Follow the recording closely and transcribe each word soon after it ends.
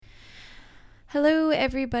Hello,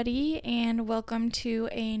 everybody, and welcome to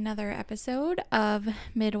another episode of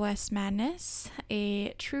Midwest Madness,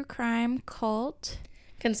 a true crime cult,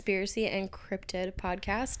 conspiracy and cryptid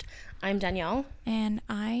podcast. I'm Danielle. And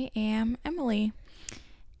I am Emily.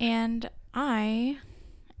 And I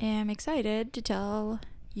am excited to tell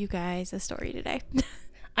you guys a story today.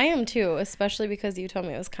 I am too, especially because you told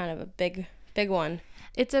me it was kind of a big one.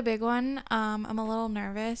 It's a big one. I'm a little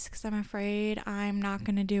nervous because I'm afraid I'm not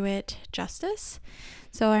going to do it justice.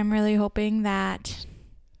 So I'm really hoping that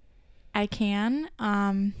I can.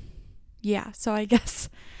 So I guess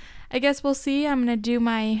we'll see. I'm going to do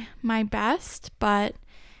my best, but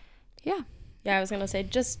yeah. Yeah, I was going to say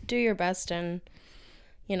just do your best, and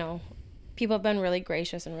people have been really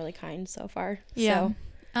gracious and really kind so far. Yeah. So.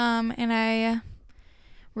 And I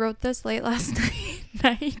wrote this late last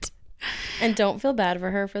night. And don't feel bad for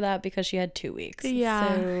her for that because she had 2 weeks.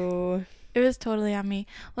 Yeah. So it was totally on me.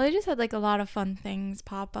 Well, I just had a lot of fun things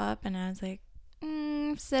pop up, and I was like,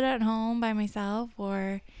 sit at home by myself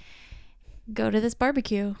or go to this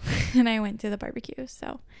barbecue. And I went to the barbecue,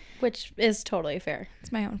 so. Which is totally fair.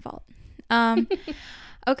 It's my own fault.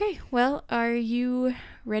 Okay, well, are you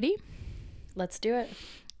ready? Let's do it.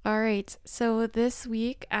 All right, so this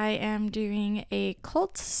week I am doing a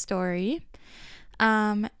cult story.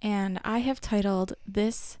 And I have titled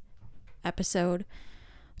this episode,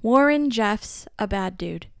 Warren Jeff's a Bad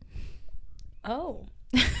Dude. Oh,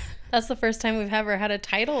 that's the first time we've ever had a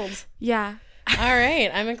titled. Yeah. All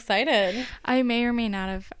right, I'm excited. I may or may not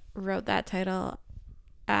have wrote that title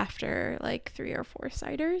after 3 or 4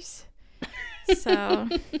 ciders. So,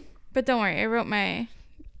 but don't worry, I wrote my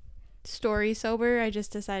story sober. I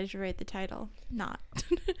just decided to write the title not.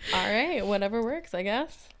 All right, whatever works, I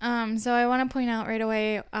guess. So I want to point out right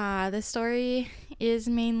away, the story is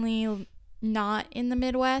mainly not in the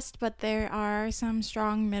Midwest, but there are some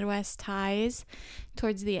strong Midwest ties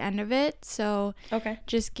towards the end of it. So okay,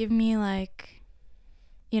 just give me a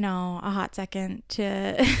hot second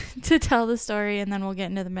to tell the story, and then we'll get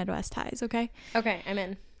into the Midwest ties. Okay, I'm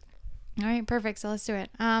in. All right, perfect. So let's do it.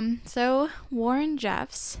 So Warren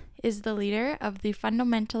Jeffs is the leader of the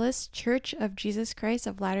Fundamentalist Church of Jesus Christ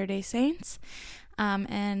of Latter-day Saints,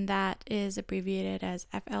 and that is abbreviated as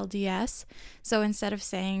FLDS. So instead of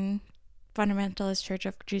saying Fundamentalist Church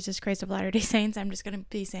of Jesus Christ of Latter-day Saints, I'm just going to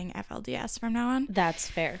be saying FLDS from now on. That's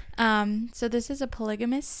fair. So this is a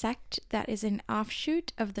polygamous sect that is an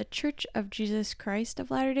offshoot of the Church of Jesus Christ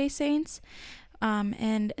of Latter-day Saints,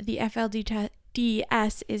 and the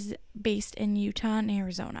FLDS is based in Utah and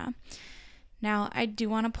Arizona. Now, I do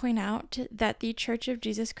want to point out that the Church of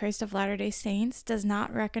Jesus Christ of Latter-day Saints does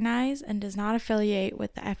not recognize and does not affiliate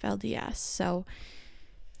with the FLDS. So,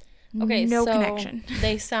 no connection.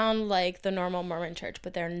 They sound like the normal Mormon church,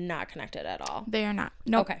 but they're not connected at all. They are not.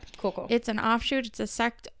 Nope. Okay, cool. It's an offshoot. It's a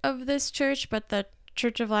sect of this church, but the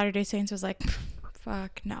Church of Latter-day Saints was like,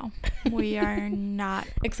 fuck no, we are not.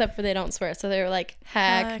 Except for they don't swear, so they were like,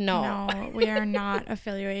 heck no. No, we are not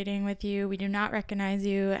affiliating with you. We do not recognize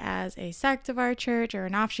you as a sect of our church or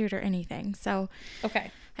an offshoot or anything. So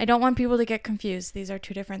okay, I don't want people to get confused. These are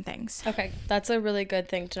two different things. Okay, that's a really good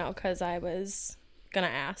thing to know because I was gonna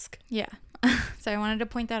ask. Yeah. So I wanted to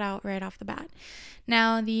point that out right off the bat.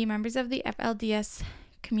 Now, the members of the FLDS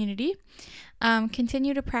community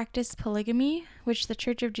continue to practice polygamy, which the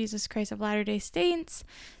Church of Jesus Christ of Latter-day Saints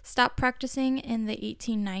stopped practicing in the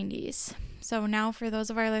 1890s. So now, for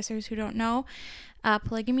those of our listeners who don't know,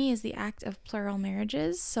 polygamy is the act of plural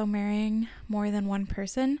marriages, so marrying more than one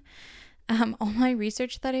person. All my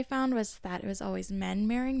research that I found was that it was always men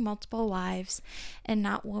marrying multiple wives and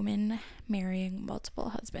not women marrying multiple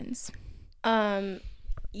husbands.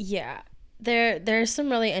 Yeah. There's some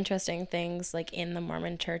really interesting things in the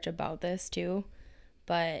Mormon church about this too,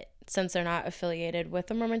 but since they're not affiliated with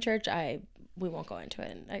the Mormon church, we won't go into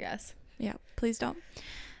it, I guess. Yeah, please don't.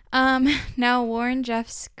 Now, Warren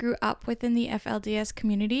Jeffs grew up within the FLDS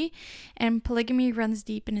community, and polygamy runs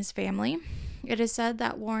deep in his family. It is said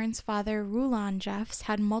that Warren's father, Rulon Jeffs,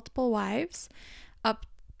 had multiple wives, up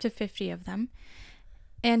to 50 of them,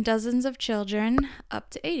 and dozens of children, up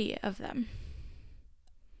to 80 of them.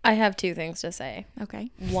 I have 2 things to say. Okay.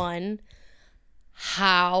 1,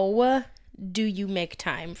 how do you make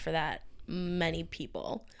time for that many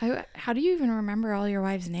people? How do you even remember all your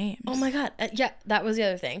wives' names? Oh my God. Yeah, that was the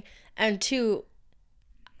other thing. And 2,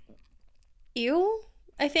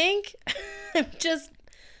 I think.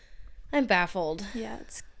 I'm baffled. Yeah,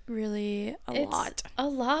 it's really lot. A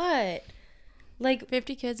lot.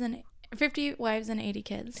 50 wives and 80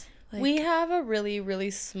 kids. We have a really, really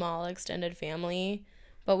small extended family.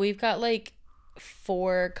 But we've got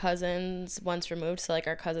 4 cousins once removed, so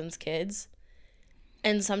our cousins' kids.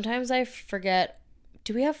 And sometimes I forget,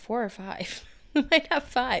 do we have 4 or 5? We might have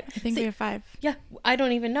 5. I think we have 5. Yeah, I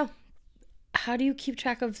don't even know. How do you keep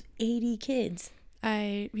track of 80 kids?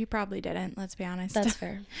 We probably didn't, let's be honest. That's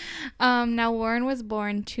fair. Now, Warren was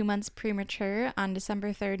born 2 months premature on December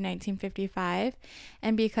 3rd, 1955.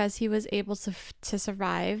 And because he was able to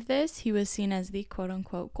survive this, he was seen as the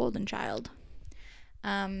quote-unquote golden child.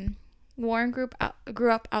 Warren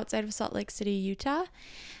grew up outside of Salt Lake City, Utah.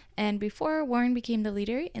 And before Warren became the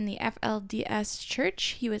leader in the FLDS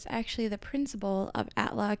church, he was actually the principal of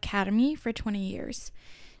Atla Academy for 20 years.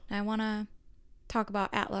 Now, I want to talk about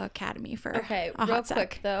Atla Academy for a hot sec.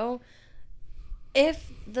 Quick though,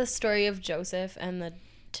 if the story of Joseph and the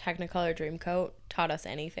Technicolor Dreamcoat taught us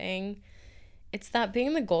anything, it's that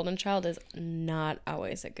being the golden child is not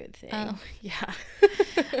always a good thing. Oh, yeah.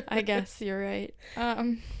 I guess you're right.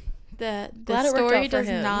 The Glad it worked story out for does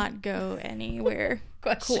him. not go anywhere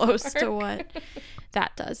Question close mark. to what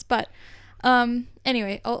that does. But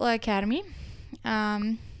anyway, Atla Academy.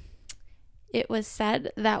 It was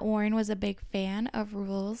said that Warren was a big fan of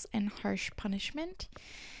rules and harsh punishment.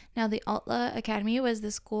 Now, the Atla Academy was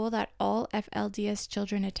the school that all FLDS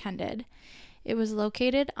children attended. It was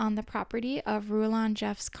located on the property of Rulon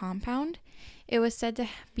Jeff's compound. It was said to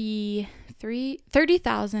be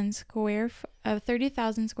 30,000 square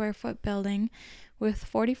foot building with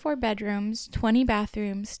 44 bedrooms, 20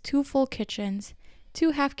 bathrooms, 2 full kitchens,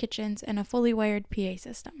 2 half kitchens, and a fully wired PA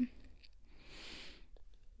system.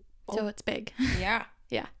 So it's big. Yeah.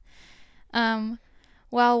 Yeah.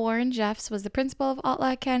 While Warren Jeffs was the principal of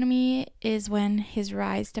Atla Academy is when his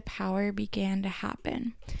rise to power began to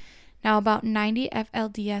happen. Now, about 90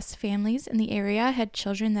 FLDS families in the area had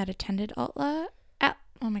children that attended Atla.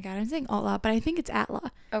 Oh my God, I'm saying Atla, but I think it's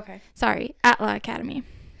Atla. Okay. Sorry, Atla Academy.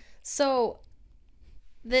 So,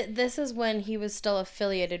 this is when he was still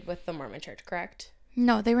affiliated with the Mormon Church, correct?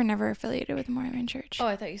 No, they were never affiliated with the Mormon Church. Oh,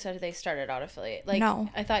 I thought you said they started out affiliate. No.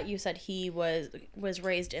 I thought you said he was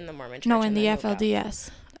raised in the Mormon Church. No, in the FLDS.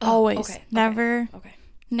 Always. Okay. Never. Okay.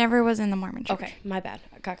 Never was in the Mormon Church. Okay, my bad.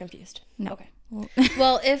 I got confused. No. Okay.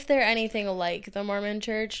 Well, if they're anything like the Mormon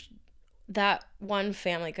Church, that one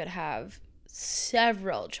family could have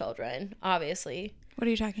several children, obviously. What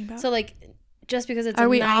are you talking about? So, just because it's Are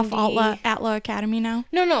we 90... off Atla Academy now?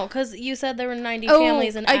 No, because you said there were 90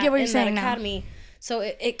 families in I get what you're that saying now. academy. So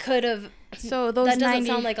it could have... So those that doesn't 90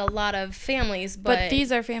 sound like a lot of families, but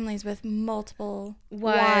these are families with multiple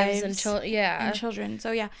wives and children. Yeah. And children.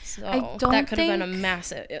 So yeah, So I don't that could have been a think-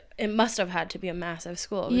 massive... It must have had to be a massive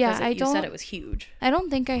school because Yeah, you said it was huge. I don't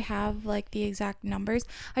think I have the exact numbers.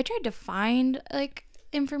 I tried to find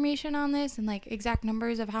information on this and exact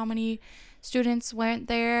numbers of how many students went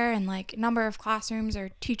there and number of classrooms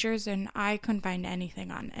or teachers, and I couldn't find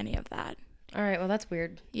anything on any of that. All right, well that's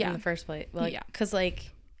weird. Yeah. In the first place, Yeah. because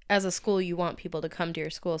as a school, you want people to come to your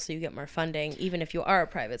school so you get more funding, even if you are a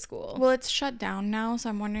private school. Well, it's shut down now, so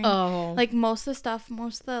I'm wondering. Oh. Most of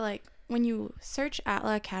the when you search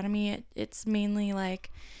Atla Academy, it's mainly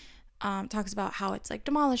talks about how it's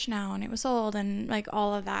demolished now and it was sold and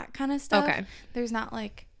all of that kind of stuff. Okay. There's not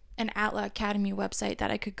an Atla Academy website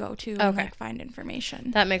that I could go to Okay. and find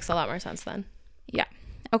information. That makes a lot more sense then. Yeah.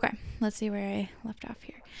 Okay. Let's see where I left off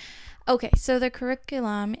here. Okay, so the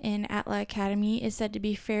curriculum in Atla Academy is said to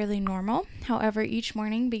be fairly normal. However, each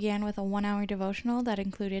morning began with a 1-hour devotional that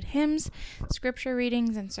included hymns, scripture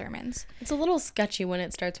readings, and sermons. It's a little sketchy when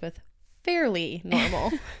it starts with fairly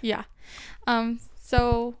normal. Yeah.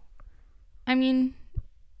 So, I mean,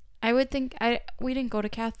 I would think we didn't go to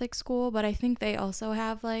Catholic school, but I think they also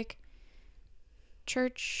have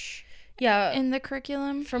church in the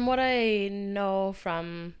curriculum. From what I know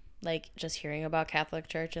from just hearing about Catholic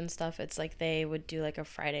Church and stuff, it's they would do a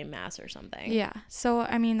Friday mass or something. Yeah. So,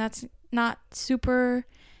 I mean, that's not super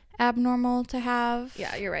abnormal to have.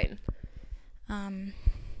 Yeah, you're right.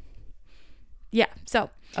 Yeah.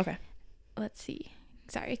 So, Okay. let's see.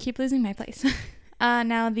 Sorry, I keep losing my place.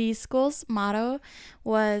 Now, the school's motto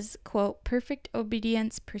was, quote, "Perfect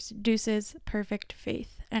obedience produces perfect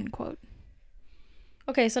faith," end quote.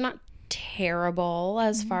 Okay, so not terrible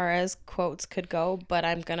as far as quotes could go, but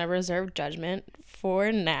I'm gonna reserve judgment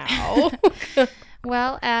for now.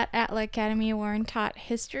 Well, at Atla Academy, Warren taught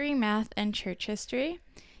history, math, and church history.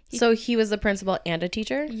 So he was the principal and a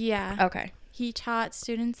teacher? Yeah. Okay. He taught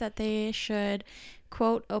students that they should,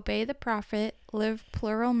 quote, "obey the prophet, live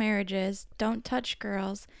plural marriages, don't touch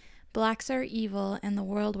girls, blacks are evil, and the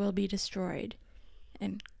world will be destroyed,"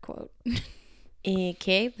 end quote.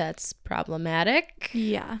 Okay, that's problematic.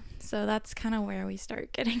 Yeah, so that's kind of where we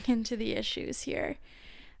start getting into the issues here.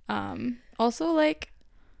 Also,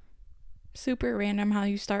 super random how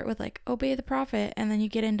you start with like obey the prophet and then you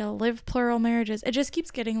get into live plural marriages. It just keeps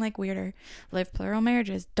getting like weirder. Live plural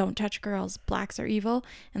marriages, don't touch girls, blacks are evil,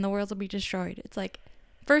 and the world will be destroyed. It's like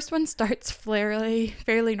first one starts fairly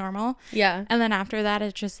normal. Yeah. And then after that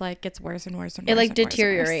it just like gets worse and worse and worse. It like and worse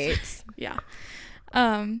deteriorates. and worse.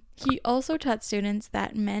 Yeah. He also taught students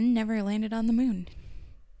that men never landed on the moon.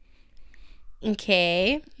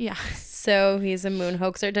 Okay. Yeah. So he's a moon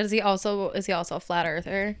hoaxer. Is he also a flat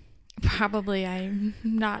earther? Probably, I'm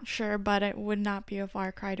not sure, but it would not be a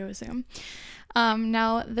far cry to assume.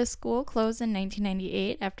 Now, the school closed in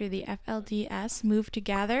 1998 after the FLDS moved to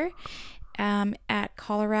gather at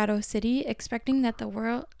Colorado City, expecting that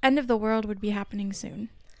the end of the world would be happening soon.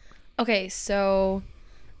 Okay, so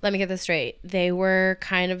let me get this straight. They were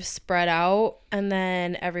kind of spread out, and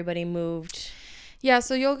then everybody moved. Yeah,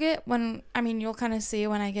 so you'll kind of see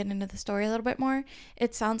when I get into the story a little bit more.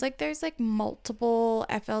 It sounds like there's like multiple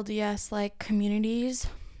FLDS like communities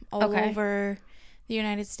all over the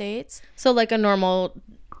United States. So like a normal,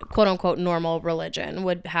 quote unquote, normal religion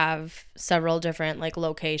would have several different like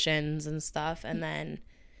locations and stuff, and then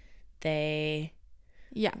they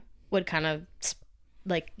would kind of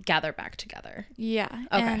like gather back together. Yeah.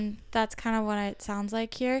 Okay. And that's kind of what it sounds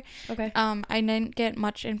like here. Okay. I didn't get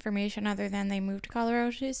much information other than they moved to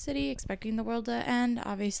Colorado City expecting the world to end.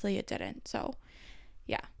 Obviously it didn't. So,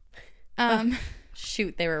 yeah.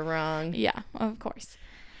 Shoot, they were wrong. Yeah, of course.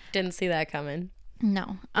 Didn't see that coming.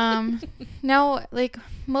 No. No, like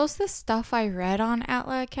most of the stuff I read on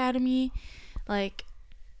Atla Academy, like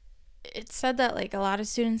it said that like a lot of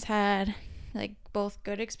students had like both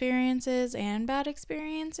good experiences and bad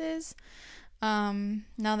experiences.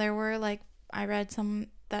 Now there were like I read some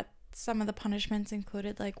of the punishments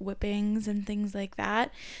included like whippings and things like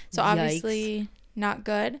that. So obviously not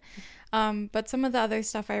good. But some of the other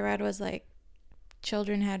stuff I read was like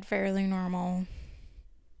children had fairly normal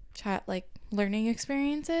learning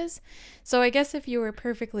experiences. So I guess if you were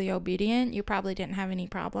perfectly obedient, you probably didn't have any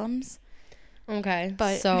problems. Okay.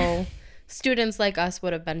 But so students like us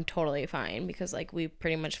would have been totally fine because like we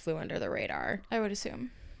pretty much flew under the radar. I would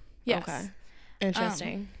assume. Yes. Okay.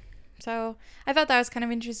 Interesting. So I thought that was kind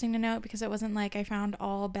of interesting to note because it wasn't like I found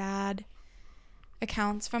all bad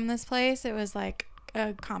accounts from this place. It was like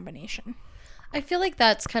a combination. I feel like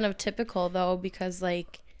that's kind of typical though because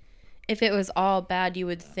like if it was all bad, you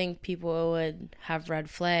would think people would have red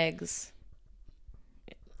flags.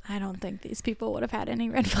 I don't think these people would have had any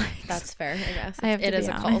red flags. That's fair, I guess. It is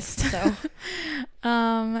a cult, so.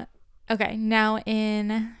 Okay, now in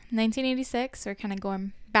 1986, we're kind of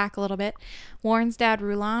going back a little bit, Warren's dad,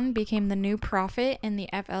 Rulon, became the new prophet in the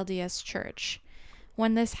FLDS church.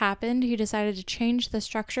 When this happened, he decided to change the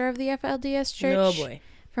structure of the FLDS church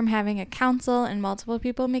from having a council and multiple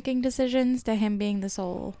people making decisions to him being the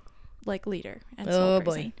sole leader and sole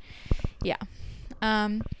person. Yeah.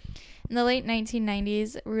 In the late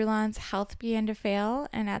 1990s, Rulon's health began to fail,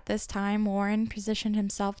 and at this time, Warren positioned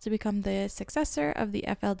himself to become the successor of the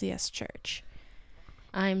FLDS church.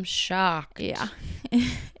 I'm shocked. Yeah.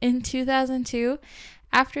 In 2002,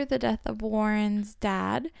 after the death of Warren's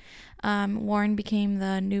dad, Warren became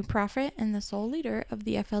the new prophet and the sole leader of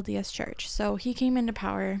the FLDS church. So he came into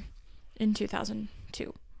power in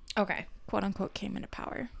 2002. Okay. Quote unquote came into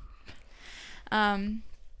power.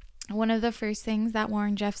 One of the first things that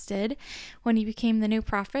Warren Jeffs did when he became the new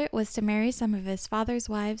prophet was to marry some of his father's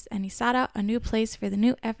wives, and he sought out a new place for the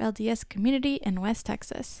new FLDS community in West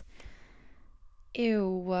Texas.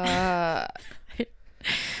 Ew. I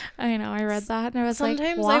know, I read that and I was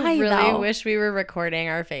sometimes why I really though? wish we were recording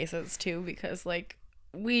our faces too, because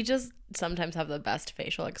we just sometimes have the best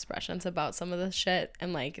facial expressions about some of this shit,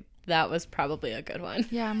 and that was probably a good one.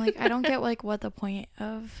 Yeah, I'm I don't get what the point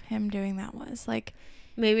of him doing that was.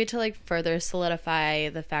 Maybe to further solidify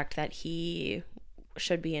the fact that he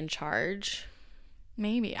should be in charge.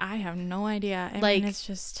 Maybe. I have no idea. I mean, it's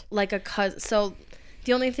just like a cousin. So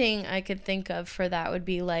the only thing I could think of for that would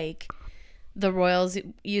be the royals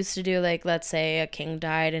used to do, let's say a king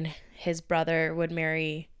died and his brother would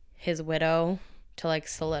marry his widow to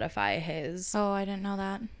solidify his I didn't know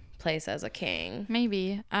that place as a king.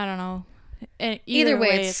 Maybe. I don't know. Either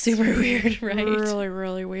way, it's super weird, right? Really,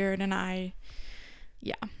 really weird. And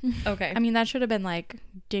yeah. Okay. I mean, that should have been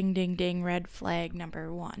ding, ding, ding, red flag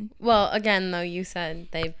number 1. Well, again, though, you said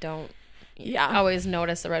they don't always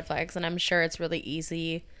notice the red flags, and I'm sure it's really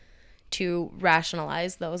easy to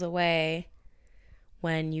rationalize those away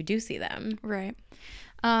when you do see them. Right.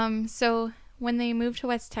 So when they moved to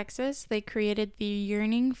West Texas, they created the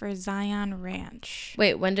Yearning for Zion Ranch.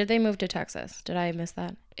 Wait, when did they move to Texas? Did I miss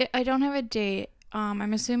that? I don't have a date.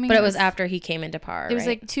 I'm assuming But it was after he came into power, It was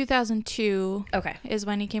right? like 2002 Okay. is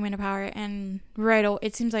when he came into power, and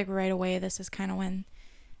it seems like right away this is kind of when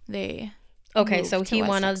they Okay, so moved to he West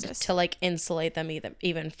wanted Texas. to like insulate them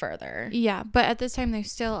even further. Yeah, but at this time there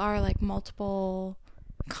still are like multiple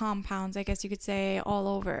compounds, I guess you could say, all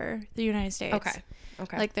over the United States.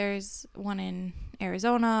 Okay. Like there's one in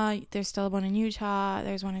Arizona, there's still one in Utah,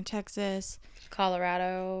 there's one in Texas,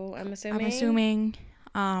 Colorado, I'm assuming.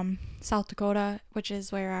 South Dakota, which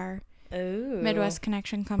is where our Ooh. Midwest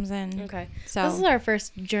connection comes in. Okay. So this is our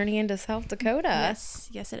first journey into South Dakota.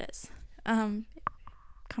 Yes, it is.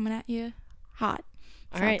 Coming at you hot.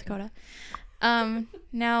 All South right. Dakota.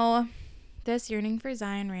 Now this Yearning for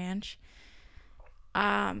Zion Ranch,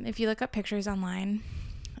 if you look up pictures online,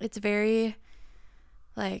 it's very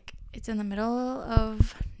like it's in the middle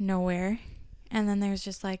of nowhere, and then there's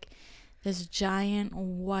just like this giant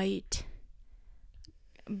white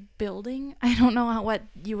building. I don't know what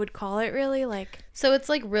you would call it really, like. So it's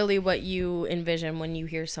like really what you envision when you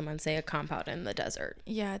hear someone say a compound in the desert.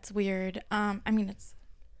 Yeah, it's weird. I mean, it's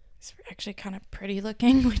actually kind of pretty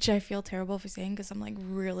looking, which I feel terrible for saying because some like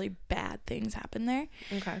really bad things happen there.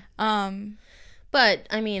 Okay. But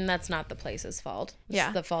I mean, that's not the place's fault.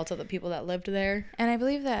 It's the fault of the people that lived there. And I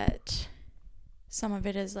believe that some of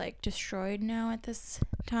it is like destroyed now at this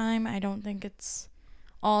time. I don't think it's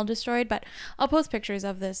all destroyed, but I'll post pictures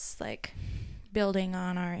of this like building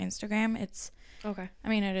on our Instagram. It's okay. I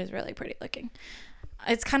mean, it is really pretty looking.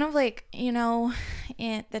 It's kind of like, in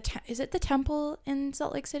is it the temple in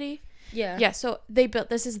Salt Lake City? Yeah. Yeah. So they built,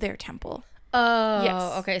 this is their temple. Oh,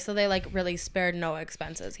 yes. Okay. So they like really spared no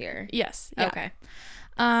expenses here. Yes. Yeah. Okay.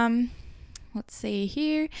 Let's see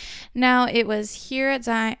here. Now, it was here at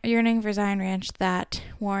Yearning for Zion Ranch that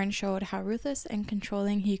Warren showed how ruthless and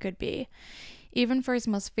controlling he could be. Even for his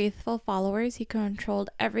most faithful followers, he controlled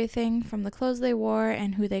everything from the clothes they wore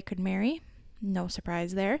and who they could marry. No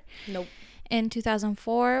surprise there. Nope. In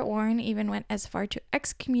 2004, Warren even went as far to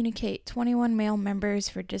excommunicate 21 male members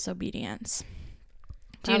for disobedience.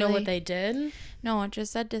 Do you know what they did? No, it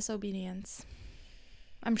just said disobedience.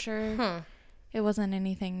 I'm sure it wasn't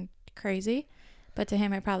anything crazy, but to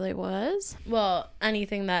him it probably was. Well,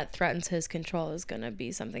 anything that threatens his control is going to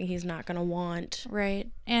be something he's not going to want. Right.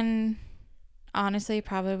 And honestly,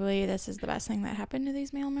 probably this is the best thing that happened to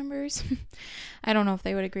these male members. I don't know if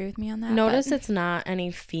they would agree with me on that. Notice it's not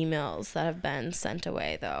any females that have been sent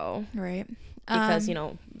away, though. Right. Because,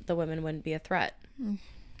 the women wouldn't be a threat.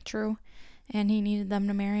 True. And he needed them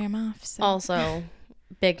to marry him off. So. Also,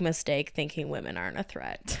 big mistake thinking women aren't a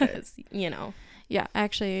threat. Because, Yeah,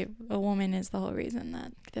 actually, a woman is the whole reason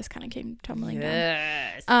that this kind of came tumbling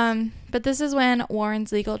yes. down. But this is when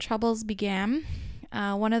Warren's legal troubles began.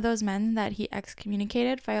 One of those men that he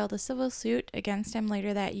excommunicated filed a civil suit against him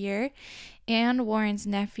later that year, and Warren's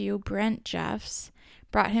nephew, Brent Jeffs,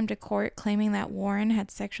 brought him to court claiming that Warren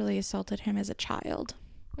had sexually assaulted him as a child.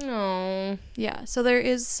 No. Yeah, so there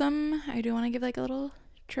is some, I do want to give like a little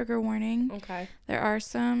trigger warning. Okay. There are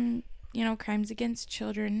some, crimes against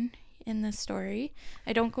children in this story.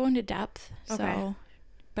 I don't go into depth,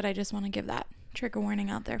 but I just want to give that trigger warning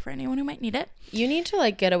out there for anyone who might need it. You need to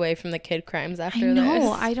like get away from the kid crimes after this. I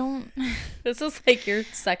know, I don't. This is like your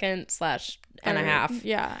second/and-a-half.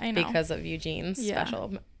 Yeah, I know. Because of Eugene's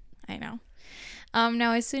special. I know.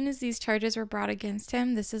 Now, as soon as these charges were brought against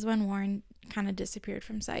him, this is when Warren kind of disappeared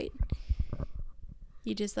from sight.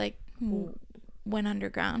 He just like went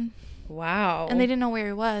underground. Wow. And they didn't know where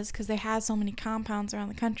he was because they had so many compounds around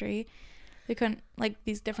the country. They couldn't, like,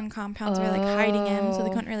 these different compounds were like hiding him, so they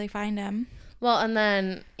couldn't really find him. Well, and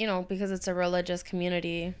then, because it's a religious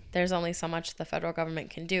community, there's only so much the federal government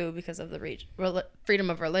can do because of the Freedom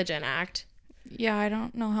of Religion Act. Yeah, I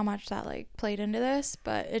don't know how much that, like, played into this,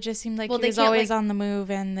 but it just seemed like he they was can't, always like, on the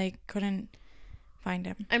move and they couldn't find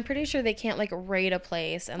him. I'm pretty sure they can't, like, raid a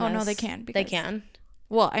place unless... Oh, no, they can. They can?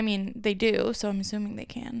 Well, I mean, they do, so I'm assuming they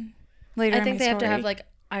can. Later I think they have to have, like,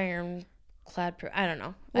 ironclad proof. I don't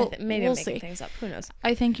know. Well, maybe I'm making things up. Who knows?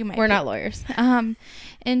 I think you might. We're not lawyers.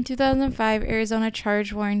 In 2005, Arizona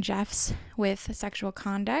charged Warren Jeffs with sexual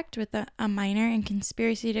conduct with a minor and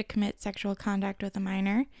conspiracy to commit sexual conduct with a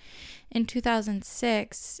minor. In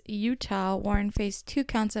 2006, Utah, Warren faced 2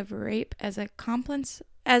 counts of rape as an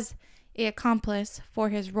accomplice for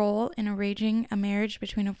his role in arranging a marriage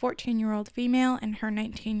between a 14-year-old female and her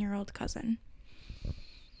 19-year-old cousin.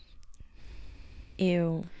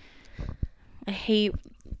 Ew. I hate,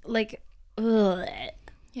 like, ugh.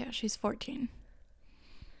 Yeah, she's 14.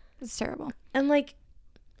 It's terrible. And, like,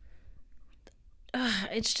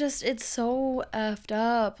 it's so effed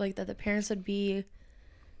up, like, that the parents would be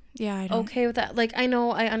Yeah, I don't. okay with that. Like, I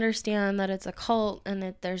know, I understand that it's a cult and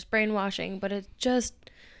that there's brainwashing, but it just,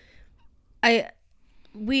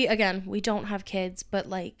 we don't have kids, but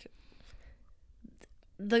like,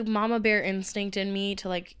 the mama bear instinct in me to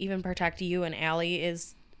like even protect you and Allie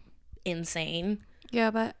is insane.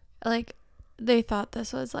 Yeah, but like, they thought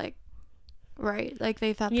this was like right. Like,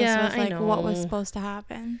 they thought this Yeah, was I like what was know. supposed to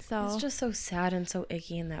happen. So It's just so sad and so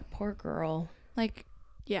icky, and that poor girl. like,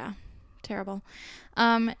 yeah, terrible.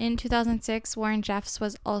 In 2006, Warren Jeffs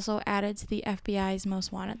was also added to the FBI's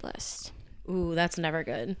most wanted list. Ooh, that's never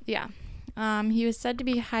good. Yeah. He was said to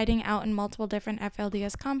be hiding out in multiple different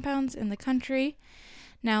FLDS compounds in the country.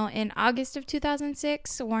 Now, in August of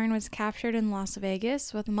 2006, Warren was captured in Las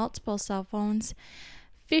Vegas with multiple cell phones,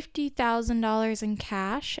 $50,000 in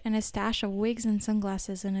cash, and a stash of wigs and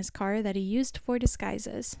sunglasses in his car that he used for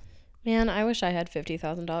disguises. Man, I wish I had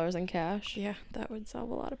 $50,000 in cash. Yeah, that would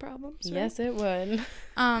solve a lot of problems. Right? Yes, it would.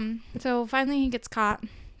 So finally he gets caught.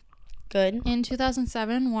 Good. In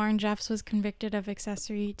 2007, Warren Jeffs was convicted of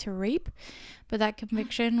accessory to rape, but that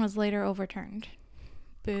conviction was later overturned.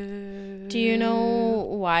 Boo. Do you know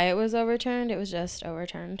why it was overturned? It was just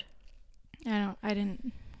overturned. I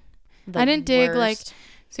didn't dig worst. like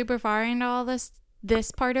super far into all this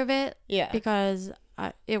part of it. Yeah. Because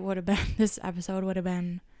it would have been, this episode would have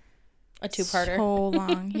been A two-parter. so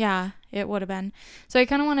long. Yeah, it would have been. So I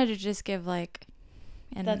kind of wanted to just give like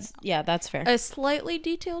that's fair. a slightly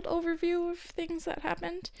detailed overview of things that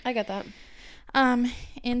happened. I get that.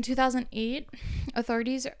 In 2008,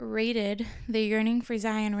 authorities raided the Yearning for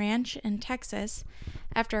Zion Ranch in Texas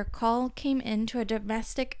after a call came in to a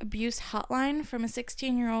domestic abuse hotline from a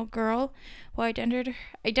 16-year-old girl who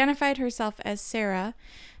identified herself as Sarah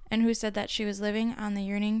and who said that she was living on the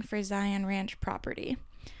Yearning for Zion Ranch property.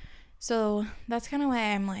 So that's kind of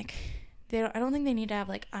why I'm like, I don't think they need to have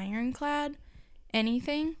like ironclad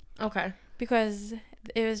anything. Okay. Because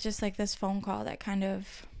it was just like this phone call that kind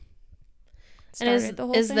of And started the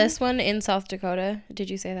whole is thing. this one in South Dakota? Did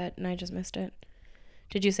you say that and I just missed it?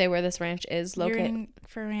 Did you say where this ranch is located? Yearning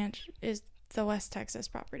for Ranch is the West Texas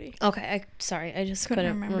property. Okay, sorry. I just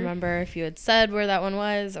Couldn't couldn't remember if you had said where that one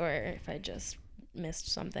was or if I just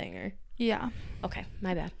missed something or... Yeah. Okay,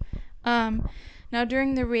 my bad. Now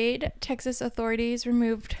during the raid, Texas authorities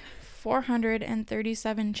removed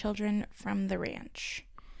 437 children from the ranch.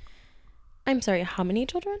 I'm sorry, how many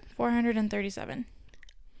children? 437.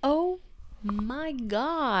 Oh my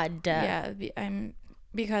God. Yeah,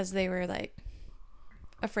 because they were like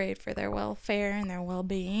afraid for their welfare and their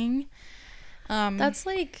well-being. That's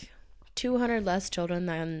like 200 less children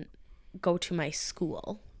than go to my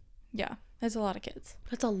school. Yeah, that's a lot of kids.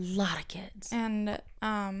 That's a lot of kids. And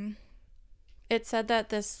it said that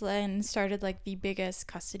this then started like the biggest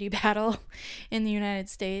custody battle in the United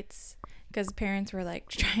States because parents were like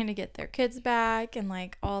trying to get their kids back and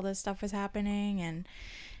like all this stuff was happening and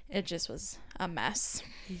it just was a mess.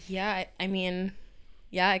 Yeah, I mean,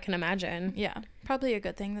 yeah, I can imagine. Yeah, probably a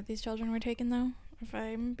good thing that these children were taken though, if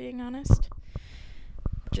I'm being honest.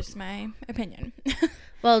 Just my opinion.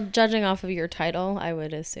 Well, judging off of your title, I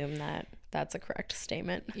would assume that that's a correct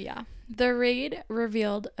statement. Yeah. The raid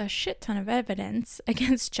revealed a shit ton of evidence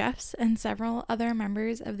against Jeffs and several other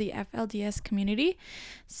members of the FLDS community,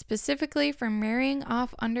 specifically for marrying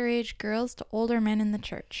off underage girls to older men in the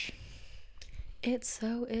church. It's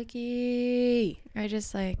so icky. I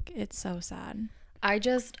just like, it's so sad.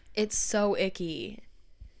 It's so icky.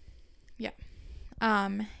 Yeah.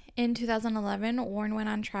 In 2011, Warren went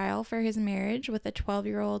on trial for his marriage with a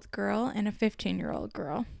 12-year-old girl and a 15-year-old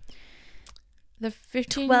girl.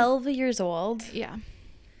 12 years old? Yeah.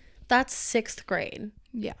 That's 6th grade.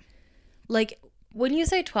 Yeah. Like, when you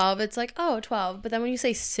say 12, it's like, oh, 12. But then when you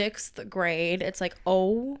say 6th grade, it's like,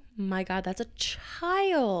 oh my God, that's a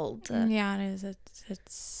child. Yeah, it is.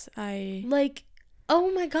 It's like,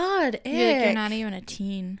 oh my God, ick. you're not even a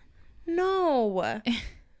teen. No.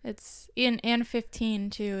 It's and 15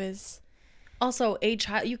 too is also a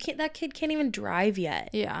child. That kid can't even drive yet.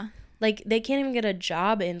 yeah. Like, they can't even get a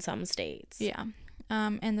job in some states. Yeah.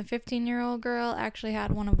 And the 15-year-old girl actually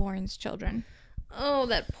had one of Warren's children. Oh,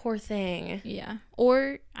 that poor thing. Yeah.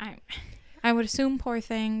 Or I would assume poor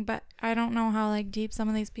thing, but I don't know how like deep some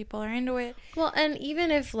of these people are into it. Well, and even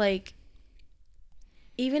if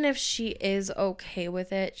she is okay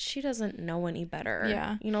with it, she doesn't know any better.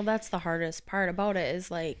 Yeah. You know, that's the hardest part about it is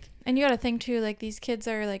like... And you got to think too, like these kids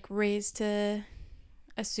are like raised to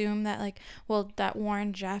assume that like, well, that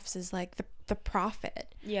Warren Jeffs is like the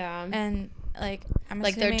prophet. Yeah. And like, I'm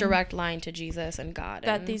like their assuming direct line to Jesus and God.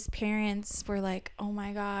 that these parents were like, oh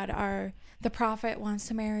my God, the prophet wants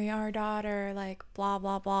to marry our daughter, like blah,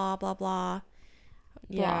 blah, blah, blah, blah.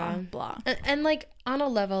 blah, blah. And like on a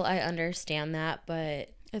level, I understand that, but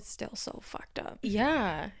It's still so fucked up.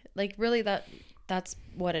 yeah, like really that's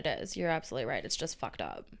what it is. You're absolutely right. It's just fucked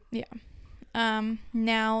up. Yeah.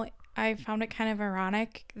 Now I found it kind of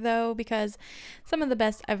ironic though, because some of the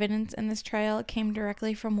best evidence in this trial came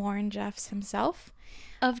directly from Warren Jeffs himself.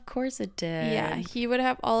 Of course it did. Yeah, he would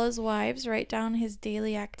have all his wives write down his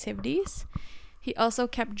daily activities. He also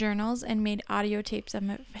kept journals and made audio tapes of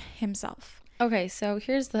himself. Okay, so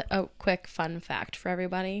here's a quick fun fact for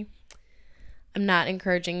everybody. I'm not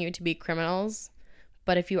encouraging you to be criminals,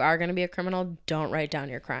 but if you are going to be a criminal, don't write down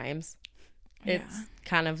your crimes. It's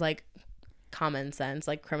kind of like common sense,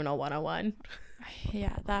 like criminal 101.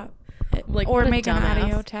 Yeah, that. Like, or make an dumbass.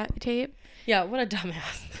 audio tape. Yeah, what a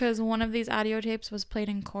dumbass. Because one of these audio tapes was played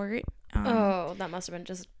in court. That must have been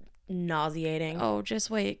just nauseating. Oh, just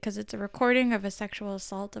wait, because it's a recording of a sexual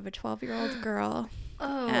assault of a 12-year-old girl.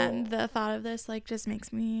 Oh. And the thought of this, like, just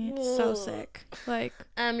makes me so sick. Like,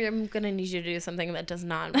 I'm gonna need you to do something that does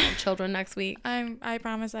not involve children next week. I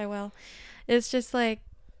promise I will. It's just like,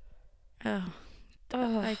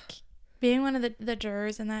 like being one of the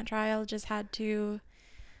jurors in that trial just had to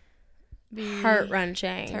be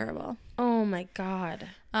heart-wrenching. Terrible. Oh my God.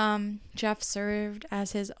 Jeff served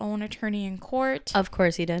as his own attorney in court. Of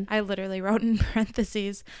course he did. I literally wrote in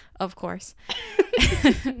parentheses, of course.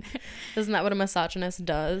 Isn't that what a misogynist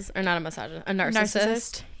does? Or not a misogynist, a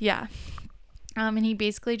narcissist? Yeah. And he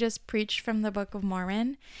basically just preached from the Book of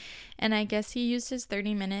Mormon. And I guess he used his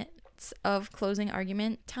 30 minutes of closing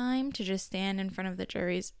argument time to just stand in front of the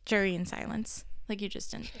jury in silence. Like, you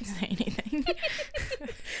just didn't say anything.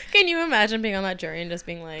 Can you imagine being on that jury and just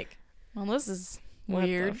being like, well, this is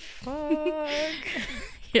weird. What the fuck?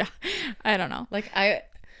 Yeah. I don't know. Like,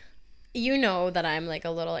 you know that I'm like a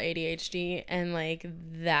little ADHD, and like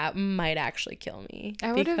that might actually kill me.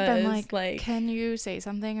 I would have been like, can you say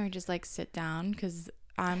something or just like sit down? Because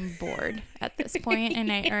I'm bored at this point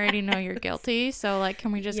and I already know you're guilty. So like,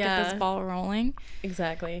 can we just get this ball rolling?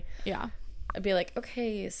 Exactly. Yeah. I'd be like,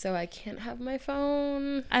 okay, so I can't have my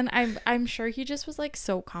phone. And I'm sure he just was like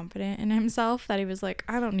so confident in himself that he was like,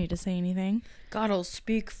 I don't need to say anything. God'll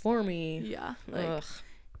speak for me. Yeah. Like, ugh.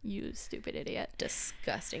 You stupid idiot.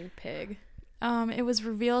 Disgusting pig. It was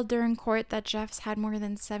revealed during court that Jeffs had more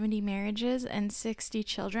than 70 marriages and 60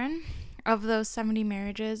 children. Of those 70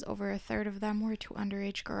 marriages, over a third of them were to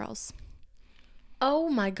underage girls. Oh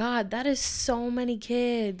my God, that is so many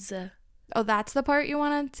kids. Oh, that's the part you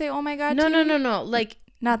want to say, oh my God? No. Like,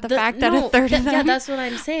 not the fact that a third of them. Yeah, that's what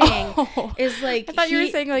I'm saying. Is like, I thought you were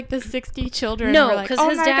saying like the 60 children. No, because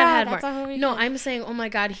his dad had more. No, I'm saying, oh my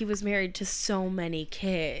God, he was married to so many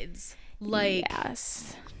kids. Like,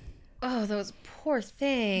 yes. Oh, those poor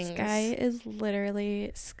things. This guy is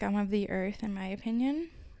literally scum of the earth, in my opinion.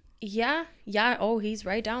 Yeah. Oh, he's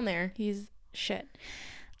right down there. He's shit.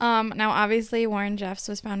 Now, obviously, Warren Jeffs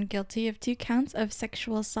was found guilty of 2 counts of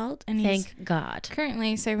sexual assault, and he's Thank God.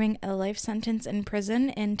 Currently serving a life sentence in prison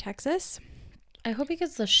in Texas. I hope he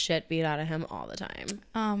gets the shit beat out of him all the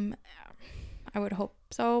time. I would hope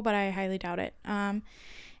so, but I highly doubt it.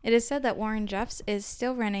 It is said that Warren Jeffs is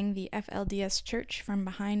still running the FLDS church from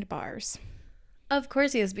behind bars. Of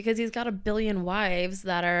course he is, because he's got a billion wives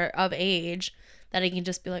that are of age that he can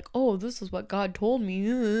just be like, oh, this is what God told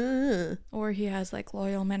me. Or he has like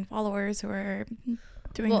loyal men followers who are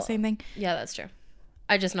doing the same thing. Yeah, that's true.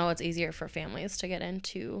 I just know it's easier for families to get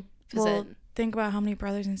into visit. Well, think about how many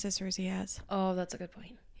brothers and sisters he has. Oh, that's a good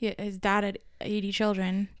point. His dad had 80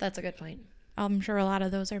 children. That's a good point. I'm sure a lot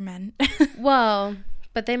of those are men. Well,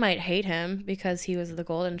 but they might hate him because he was the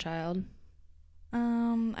golden child.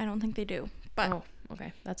 I don't think they do. But oh,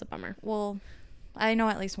 okay. That's a bummer. Well, I know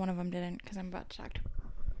at least one of them didn't, because I'm about to talk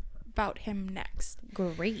about him next.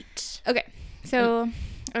 Great. Okay, so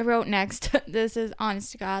I wrote next. This is,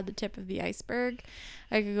 honest to God, the tip of the iceberg.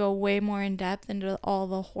 I could go way more in depth into all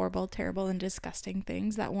the horrible, terrible, and disgusting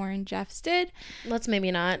things that Warren Jeffs did. Let's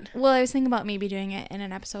maybe not. Well, I was thinking about maybe doing it in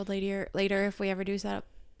an episode later if we ever do set up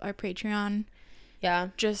our Patreon. Yeah.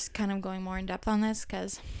 Just kind of going more in depth on this,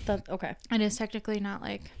 because okay. It is technically not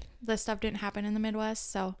like this stuff didn't happen in the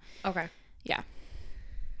Midwest, so. Okay. Yeah.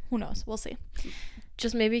 Who knows? We'll see.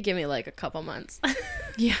 Just maybe give me like a couple months.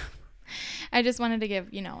 Yeah. I just wanted to give,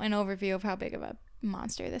 an overview of how big of a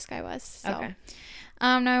monster this guy was. So. Okay.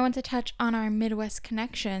 Now I want to touch on our Midwest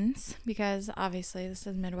connections, because obviously this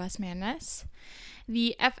is Midwest madness.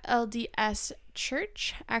 The FLDS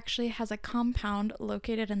Church actually has a compound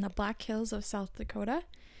located in the Black Hills of South Dakota.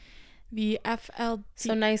 The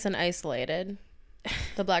So nice and isolated.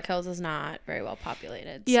 the Black Hills is not very well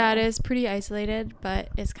populated. Yeah, so. it is pretty isolated, but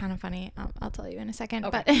it's kind of funny. I'll tell you in a second.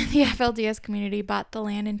 Okay. But the FLDS community bought the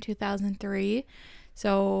land in 2003.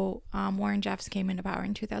 So Warren Jeffs came into power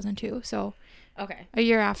in 2002. So Okay. a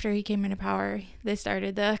year after he came into power, they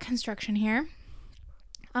started the construction here.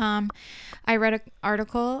 I read an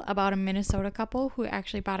article about a Minnesota couple who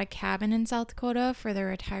actually bought a cabin in South Dakota for their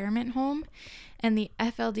retirement home, and the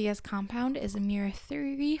FLDS compound is a mere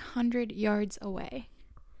 300 yards away.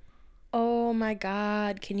 Oh my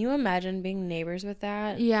God. Can you imagine being neighbors with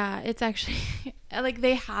that? Yeah, it's actually like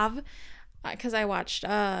they have, because I watched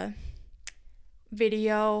a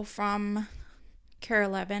video from Care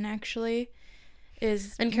 11 actually.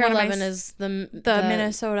 And Care 11 is the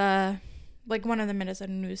Minnesota, like one of the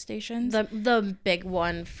Minnesota news stations. The big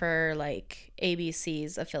one for like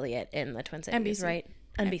ABC's affiliate in the Twin Cities, NBC. Right?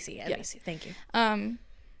 NBC. Yes. Thank you. And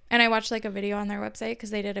I watched like a video on their website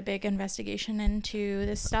because they did a big investigation into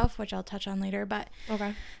this stuff, which I'll touch on later. But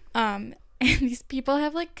Okay. and these people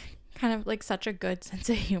have like kind of like such a good sense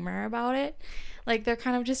of humor about it. Like they're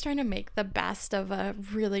kind of just trying to make the best of a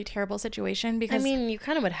really terrible situation because I mean, you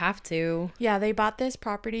kind of would have to. Yeah, they bought this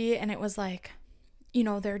property and it was like, you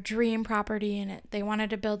know, their dream property, and they wanted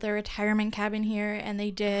to build their retirement cabin here, and they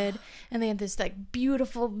did, and they had this like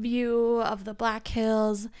beautiful view of the Black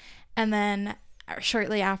Hills, and then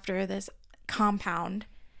shortly after, this compound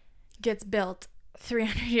gets built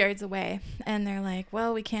 300 yards away, and they're like,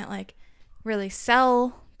 well, we can't like really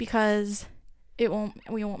sell because we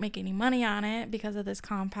won't make any money on it because of this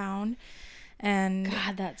compound. And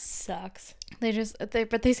God, that sucks.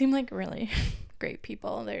 But they seem like really great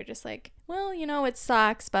people. They're just like, well, you know, it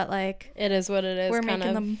sucks, but like it is what it is. We're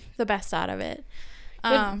making the best out of it.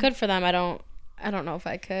 Good for them. I don't know if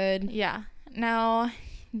I could. Yeah. Now,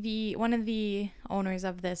 one of the owners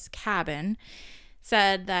of this cabin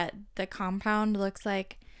said that the compound looks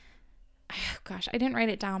like, oh gosh, I didn't write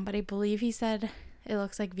it down, but I believe he said it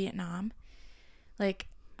looks like Vietnam. Like,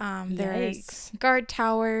 there's guard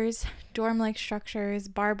towers, dorm-like structures,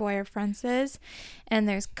 barbed wire fences, and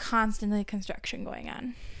there's constantly construction going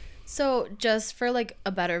on. So just for like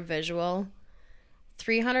a better visual,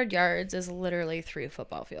 300 yards is literally 3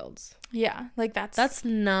 football fields. Yeah, like that's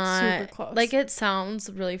not super close. Like it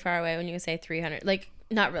sounds really far away when you say 300. Like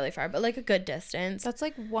not really far, but like a good distance. That's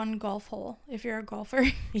like one golf hole if you're a golfer.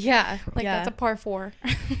 Yeah, like that's a par 4.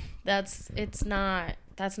 That's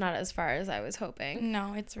not as far as I was hoping.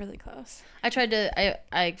 No, it's really close.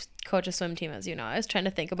 I coach a swim team, as you know. I was trying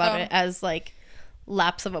to think about it as like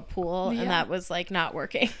laps of a pool, and that was like not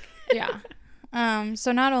working. Yeah.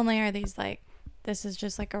 So not only are these like, this is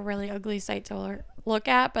just like a really ugly sight to look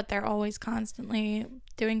at, but they're always constantly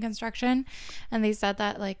doing construction, and they said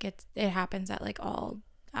that like it happens at like all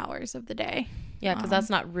hours of the day. Yeah, because that's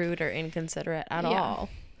not rude or inconsiderate at all.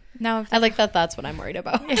 Now, I like that. That's what I'm worried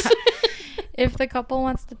about. Yeah. If the couple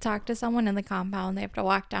wants to talk to someone in the compound, they have to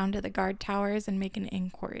walk down to the guard towers and make an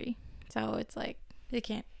inquiry. So it's like they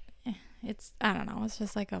can't. It's, I don't know. It's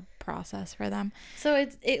just like a process for them. So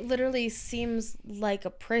it literally seems like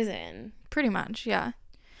a prison. Pretty much, yeah.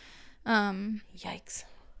 Yikes.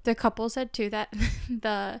 The couple said too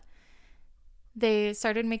that they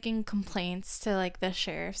started making complaints to like the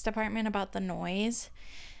sheriff's department about the noise,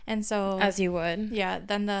 and so as you would. Yeah.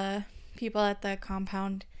 Then the people at the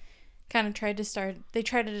compound kind of tried to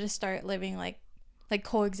start living like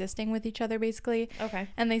coexisting with each other basically. Okay.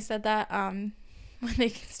 And they said that when they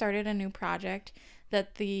started a new project,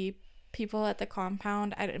 that the people at the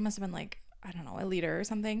compound, it must have been like, I don't know, a leader or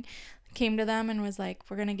something, came to them and was like,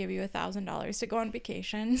 we're gonna give you $1,000 to go on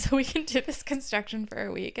vacation so we can do this construction for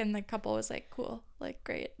a week. And the couple was like, cool, like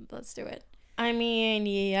great, let's do it. I mean,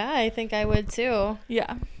 yeah, I think I would too.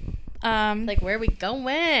 Yeah. Like, where are we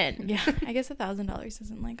going? Yeah, I guess $1,000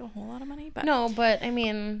 isn't like a whole lot of money, but no, but I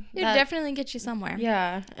mean, it definitely gets you somewhere.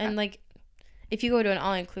 Yeah, and like, if you go to an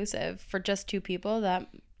all-inclusive for just 2 people, that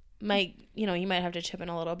might, you might have to chip in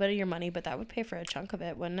a little bit of your money, but that would pay for a chunk of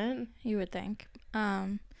it, wouldn't it? You would think.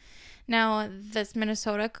 Now this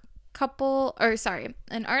Minnesota couple,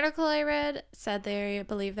 an article I read said they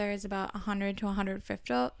believe there is about 100 to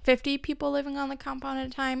 150 people living on the compound at a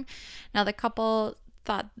time. Now the couple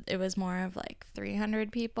thought it was more of like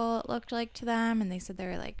 300 people, it looked like to them, and they said they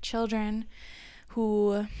were like children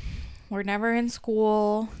who were never in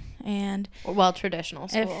school, and traditional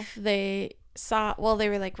school. If they they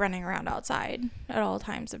were like running around outside at all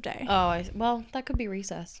times of day. Well, that could be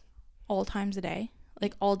recess. All times a day,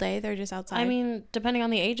 like all day they're just outside. I mean, depending on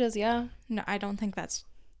the ages, yeah. No, I don't think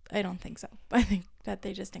so. I think that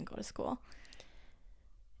they just didn't go to school.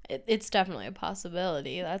 it's definitely a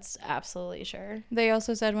possibility. That's absolutely sure. They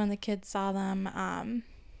also said when the kids saw them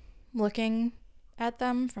looking at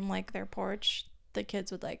them from like their porch, the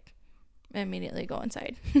kids would like immediately go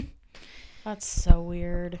inside. That's so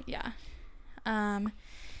weird. Yeah.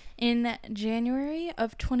 In January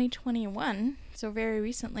of 2021, so very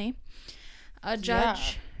recently, a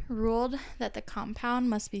judge ruled that the compound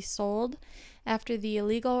must be sold after the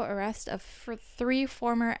illegal arrest of 3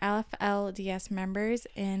 former FLDS members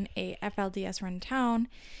in a FLDS run town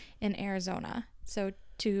in Arizona. So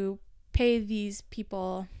to pay these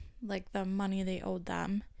people like the money they owed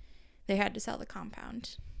them, they had to sell the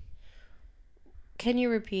compound. Can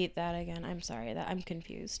you repeat that again? I'm sorry, that I'm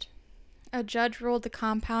confused. A judge ruled the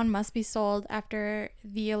compound must be sold after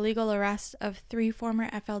the illegal arrest of 3 former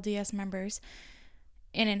FLDS members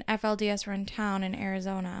in an FLDS run town in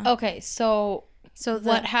Arizona. Okay, so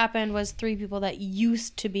what happened was 3 people that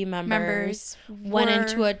used to be members went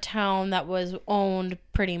into a town that was owned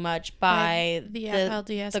pretty much by the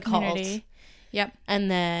FLDS community. Cult. Yep. And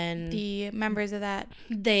then the members of that,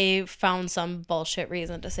 they found some bullshit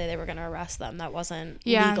reason to say they were going to arrest them that wasn't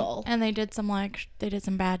legal. And they did some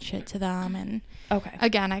bad shit to them. And okay,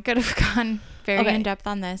 again, I could have gone very in depth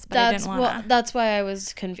on this, but I didn't want to. Well, that's why I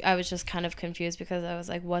was just kind of confused, because I was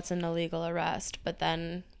like, what's an illegal arrest? But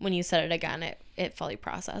then when you said it again, it fully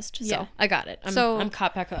processed. So I got it. I'm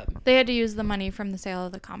caught back up. They had to use the money from the sale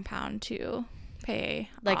of the compound to pay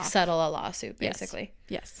off. Settle a lawsuit, basically.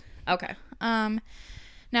 Yes. Okay.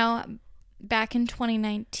 Now, back in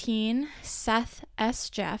 2019, Seth S.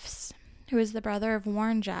 Jeffs, who is the brother of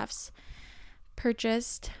Warren Jeffs,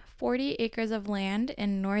 purchased 40 acres of land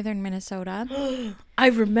in northern Minnesota. I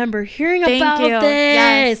remember hearing about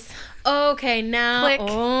this. Yes. Okay, now. Click.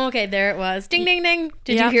 Okay, there it was. Ding, ding, ding.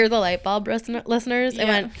 Did you hear the light bulb, listeners? It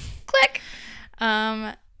went click.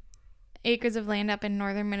 Acres of land up in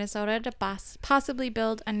northern Minnesota to possibly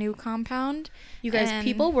build a new compound. You guys,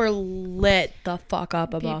 people were lit the fuck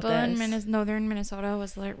up about this. People in northern Minnesota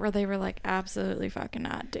was like, where they were like, absolutely fucking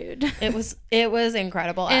not, dude. It was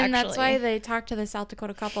incredible, and that's why they talked to the South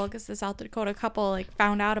Dakota couple, because the South Dakota couple like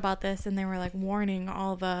found out about this, and they were like warning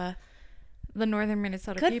all the northern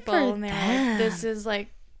Minnesota people, and they were like, this is like,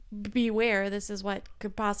 beware, this is what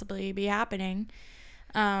could possibly be happening.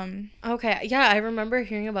 Okay, yeah, I remember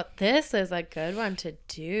hearing about this as a good one to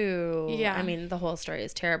do. Yeah. I mean, the whole story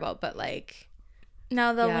is terrible, but like...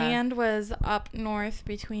 Now, the land was up north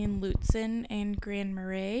between Lutsen and Grand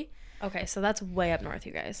Marais. Okay, so that's way up north,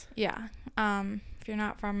 you guys. Yeah. If you're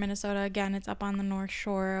not from Minnesota, again, it's up on the north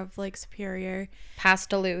shore of Lake Superior. Past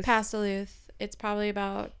Duluth. It's probably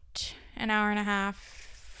about an hour and a half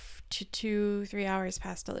to 2-3 hours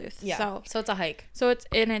past Duluth. Yeah. So it's a hike. So it's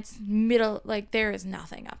in its middle, like there is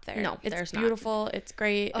nothing up there. No, there's not. It's beautiful. It's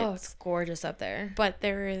great. Oh, it's gorgeous up there. But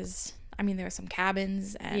there are some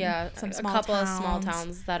cabins and some small couple of small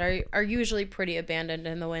towns that are usually pretty abandoned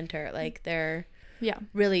in the winter. Like they're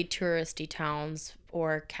really touristy towns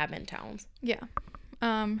or cabin towns. Yeah.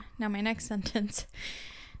 Now my next sentence.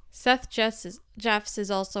 Seth Jeffs is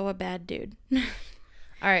also a bad dude.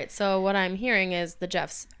 All right, so what I'm hearing is the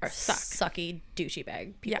Jeffs are sucky douchey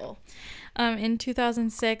bag people. Yeah. In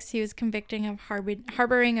 2006, he was convicted of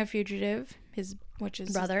harboring a fugitive, his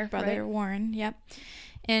brother, right? Warren. Yep.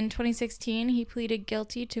 In 2016, he pleaded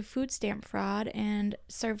guilty to food stamp fraud and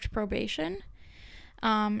served probation.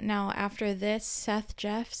 Now, after this, Seth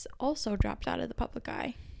Jeffs also dropped out of the public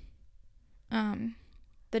eye.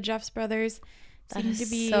 The Jeffs brothers seem to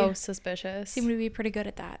be so suspicious. Seem to be pretty good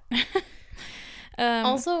at that.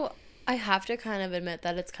 Also, I have to kind of admit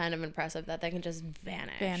that it's kind of impressive that they can just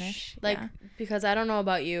vanish. Because I don't know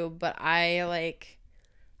about you, but I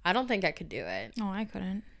don't think I could do it. Oh, I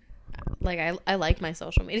couldn't. Like, I like my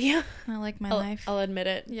social media. I like my life. I'll admit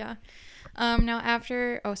it. Yeah. Now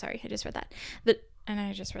after... Oh, sorry. I just read that. And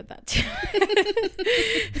I just read that too.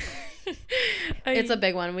 It's a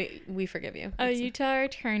big one. We forgive you. A Utah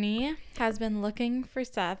attorney has been looking for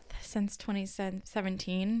Seth since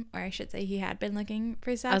 2017, or I should say he had been looking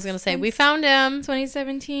for Seth. I was going to say, we found him.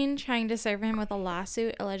 2017, trying to serve him with a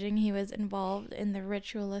lawsuit alleging he was involved in the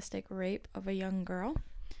ritualistic rape of a young girl.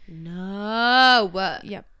 No.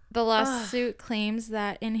 Yep. The lawsuit claims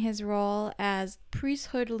that in his role as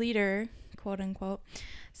priesthood leader, quote unquote,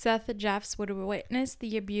 Seth Jeffs would witness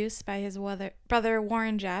the abuse by his brother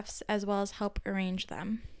Warren Jeffs, as well as help arrange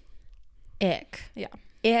them. Ick. Yeah.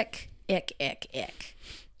 Ick.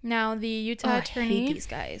 Now, the Utah attorney I hate these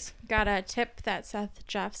guys. Got a tip that Seth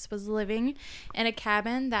Jeffs was living in a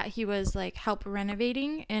cabin that he was help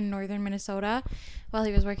renovating in northern Minnesota while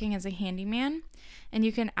he was working as a handyman. And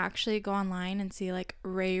you can actually go online and see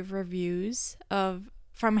rave reviews of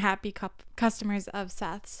from happy customers of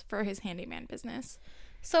Seth's for his handyman business.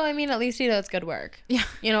 So, I mean, at least he does good work. Yeah.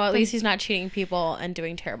 You know, at least he's not cheating people and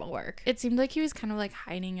doing terrible work. It seemed like he was kind of like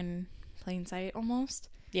hiding in plain sight almost.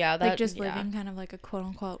 Yeah, that, like just living kind of like a quote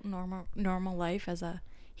unquote normal life as a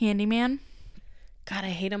handyman. God, I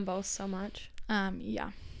hate them both so much.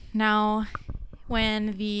 Yeah. Now,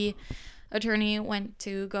 when the attorney went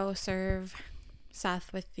to go serve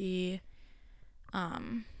Seth with the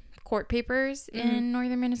court papers in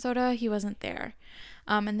northern Minnesota, he wasn't there.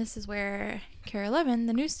 And this is where KARE 11,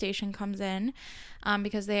 the news station, comes in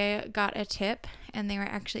because they got a tip and they were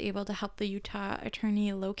actually able to help the Utah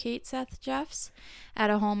attorney locate Seth Jeffs at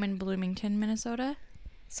a home in Bloomington, Minnesota.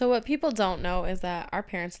 So what people don't know is that our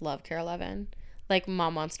parents love KARE 11. Like,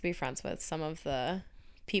 Mom wants to be friends with some of the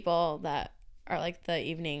people that are like the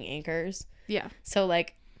evening anchors. Yeah. So,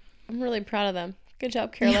 like, I'm really proud of them. Good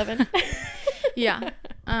job, KARE 11. Yeah.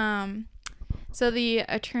 So the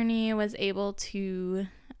attorney was able to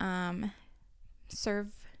serve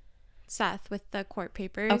Seth with the court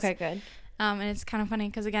papers. Okay, good. And it's kind of funny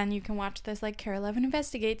because, again, you can watch this like KARE 11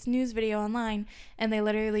 Investigates news video online, and they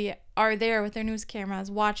literally are there with their news cameras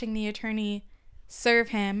watching the attorney serve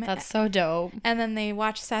him. That's so dope. And then they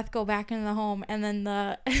watch Seth go back into the home, and then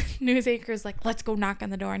the news anchor is like, let's go knock on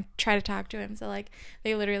the door and try to talk to him. So, like,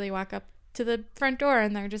 they literally walk up to the front door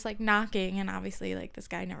and they're just like knocking, and obviously like this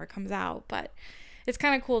guy never comes out, but it's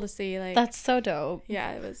kind of cool to see. Like, that's so dope.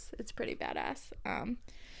 Yeah, it's pretty badass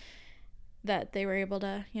that they were able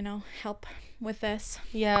to, you know, help with this.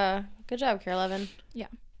 Yeah, good job, KARE 11. Yeah,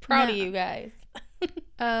 proud of you guys.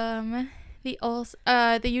 The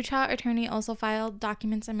Utah attorney also filed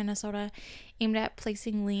documents in Minnesota aimed at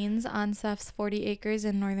placing liens on Seth's 40 acres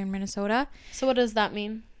in northern Minnesota. So what does that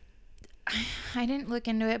mean? I didn't look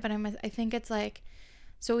into it, but I think it's like,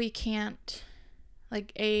 so he can't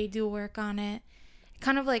like do work on it,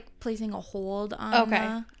 kind of like placing a hold on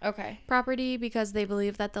the property, because they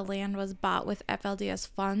believe that the land was bought with FLDS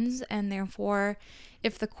funds, and therefore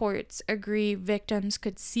if the courts agree, victims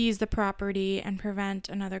could seize the property and prevent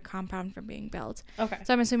another compound from being built. Okay.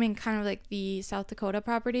 So I'm assuming kind of like the South Dakota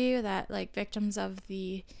property that like victims of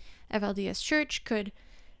the FLDS church could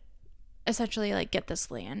essentially like get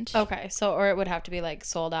this land. Okay. So, or it would have to be like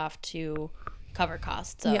sold off to cover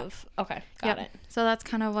costs of. Okay. Got it. So that's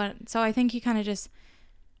kind of what, so I think he kind of just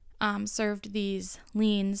served these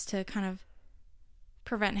liens to kind of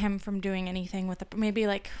prevent him from doing anything with it, maybe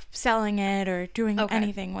like selling it or doing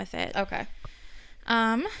anything with it. Okay.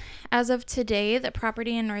 As of today, the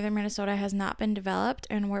property in northern Minnesota has not been developed,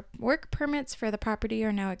 and work permits for the property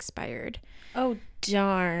are now expired. Oh,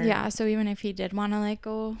 darn. Yeah, so even if he did want to like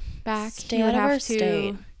go back, he would have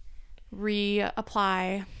to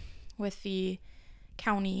reapply with the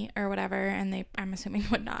county or whatever, and I'm assuming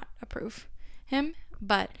would not approve him.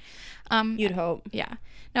 But you'd hope. Yeah.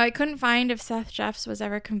 Now, I couldn't find if Seth Jeffs was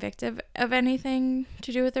ever convicted of anything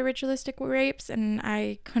to do with the ritualistic rapes, and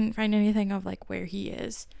I couldn't find anything of like where he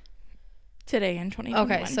is today in 2021.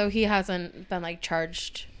 Okay, so he hasn't been like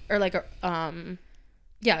charged or like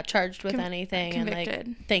charged with anything. Convicted. And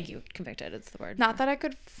like, thank you, convicted. It's the word. Not that I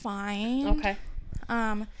could find. Okay.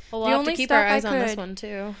 Well, we'll have to keep our eyes on this one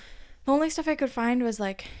too. The only stuff I could find was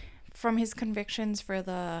like from his convictions for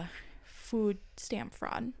the food stamp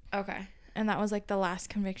fraud. Okay. And that was like the last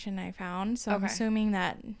conviction I found. So I'm assuming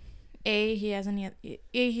that A, he hasn't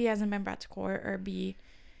been brought to court, or B,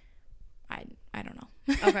 I don't know.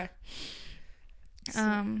 Okay.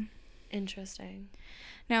 Interesting.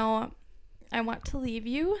 Now, I want to leave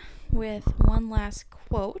you with one last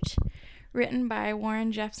quote written by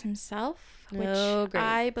Warren Jeffs himself, which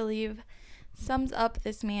I believe sums up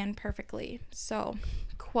this man perfectly. So,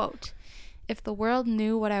 quote, "If the world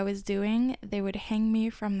knew what I was doing, they would hang me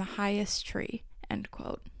from the highest tree," end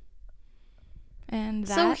quote. And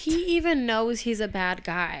that, so he even knows he's a bad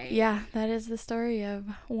guy. Yeah, that is the story of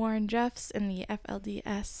Warren Jeffs in the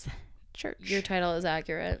FLDS church. Your title is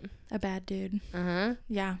accurate. A bad dude. Uh-huh.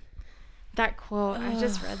 Yeah. That quote, I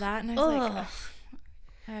just read that and I was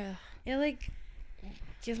like, it like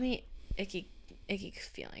gives me icky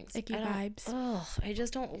feelings. Icky vibes. Oh, I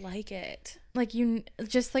just don't like it. Like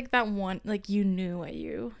just like that one, like you knew what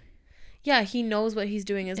you. Yeah, he knows what he's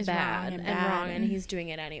doing is bad and wrong, and he's doing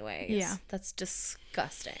it anyways. Yeah. That's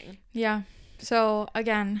disgusting. Yeah. So,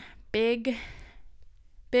 again, big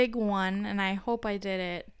one, and I hope I did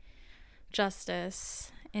it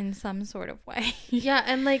justice in some sort of way. Yeah,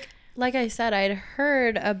 and like I said, I'd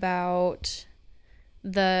heard about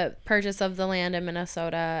the purchase of the land in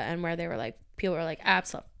Minnesota and where they were like, people were like,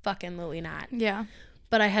 absolutely not. Yeah.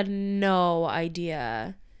 But I had no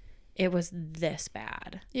idea it was this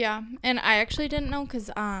bad. Yeah. And I actually didn't know because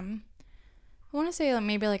I want to say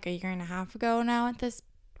maybe like a year and a half ago now at this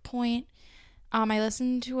point, I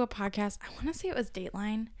listened to a podcast. I want to say it was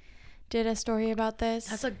Dateline did a story about this.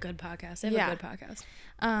 That's a good podcast. They have a good podcast.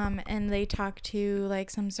 And they talked to like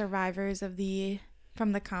some survivors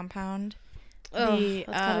from the compound. That's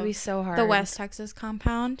gotta be so hard. The West Texas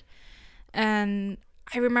compound. And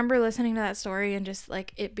I remember listening to that story and just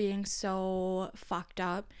like it being so fucked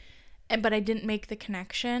up. But I didn't make the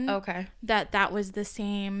connection. Okay. That was the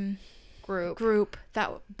same group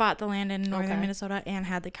that bought the land in northern Minnesota and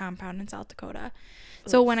had the compound in South Dakota.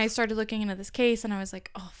 So when I started looking into this case and I was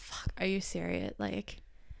like, oh fuck, are you serious? Like,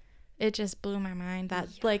 it just blew my mind that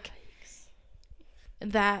Yikes. like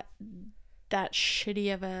that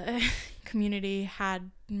shitty of a community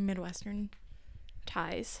had Midwestern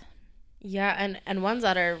ties. Yeah, and ones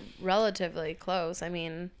that are relatively close. I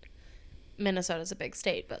mean, Minnesota's a big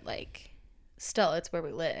state, but like still it's where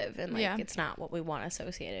we live, and like it's not what we want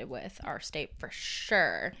associated with our state for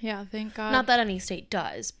sure. Yeah, thank God. Not that any state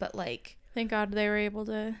does, but like thank God they were able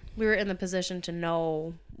to. We were in the position to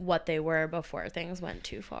know what they were before things went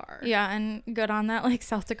too far. Yeah, and good on that like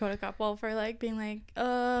South Dakota couple for like being like,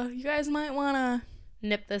 you guys might want to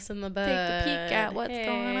nip this in the bud. Take a peek at what's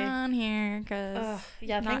going on here, because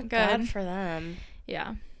yeah, not thank good. God for them.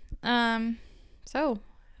 Yeah. So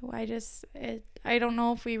I don't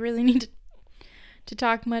know if we really need to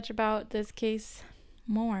talk much about this case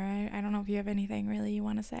more. I don't know if you have anything really you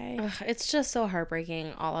want to say. It's just so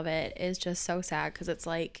heartbreaking. All of it is just so sad because it's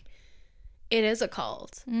like it is a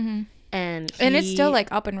cult, and it's still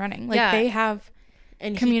like up and running. Like they have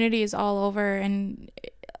communities all over, and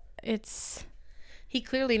it's. He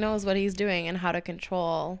clearly knows what he's doing and how to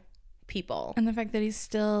control people. And the fact that he's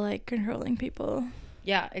still like controlling people.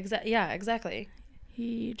 Yeah, exactly.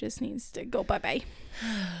 He just needs to go bye-bye.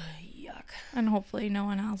 Yuck. And hopefully no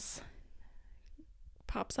one else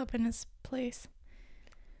pops up in his place.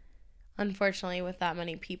 Unfortunately, with that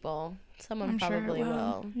many people, someone probably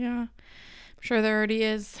will. Yeah. I'm sure there already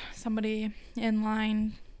is somebody in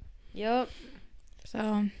line. Yep.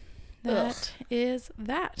 So that is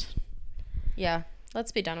that. Yeah.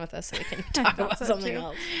 Let's be done with this so we can talk about something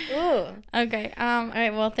else. Ooh. Okay. All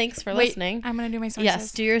right. Well, thanks for listening. I'm going to do my sources.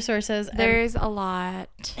 Yes, do your sources. There's a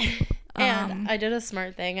lot. And I did a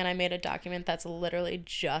smart thing, and I made a document that's literally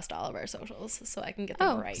just all of our socials, so I can get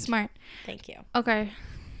them right. Smart. Thank you. Okay.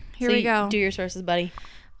 Here we go. Do your sources, buddy.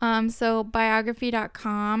 So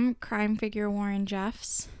biography.com, crime figure Warren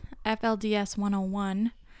Jeffs, FLDS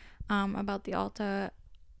 101, about the Alta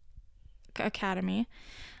Academy.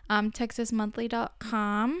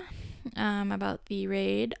 TexasMonthly.com, about the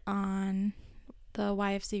raid on the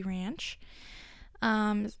YFC ranch.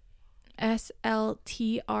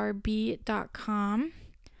 SLTRB.com.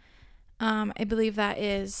 I believe that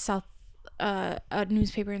is a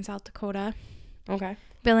newspaper in South Dakota. Okay.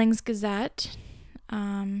 Billings Gazette.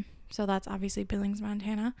 So that's obviously Billings,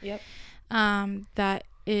 Montana. Yep. That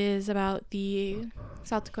is about the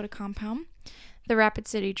South Dakota compound. The Rapid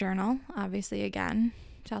City Journal, obviously again,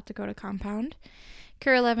 South Dakota compound.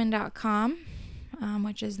 Cure11.com,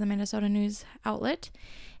 which is the Minnesota news outlet.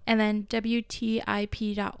 And then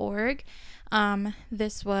WTIP.org.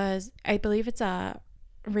 This was, I believe it's a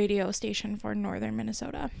radio station for northern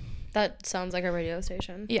Minnesota. That sounds like a radio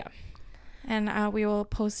station. Yeah. And we will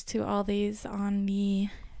post to all these on the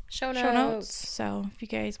show notes. So if you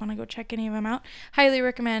guys want to go check any of them out, highly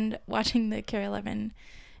recommend watching the Care 11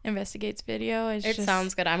 Investigates video. It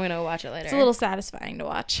sounds good. I'm going to watch it later. It's a little satisfying to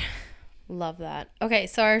watch. Love that. Okay,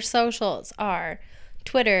 so our socials are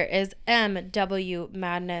Twitter is MW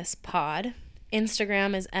Madness Pod.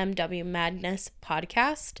 Instagram is MW Madness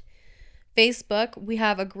Podcast. Facebook, we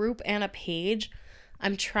have a group and a page.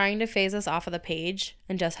 I'm trying to phase us off of the page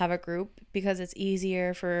and just have a group because it's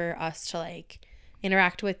easier for us to like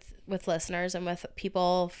interact with listeners and with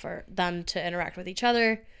people, for them to interact with each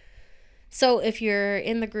other. So if you're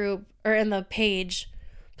in the group or in the page,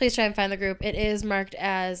 please try and find the group. It is marked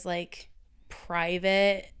as like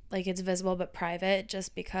private, like it's visible but private,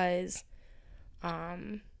 just because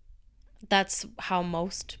that's how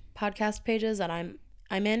most podcast pages that I'm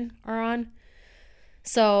in are on.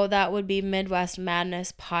 So that would be Midwest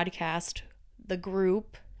Madness Podcast, the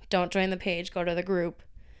group. Don't join the page, go to the group.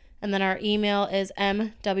 And then our email is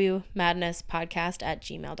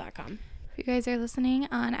mwmadnesspodcast@gmail.com. If you guys are listening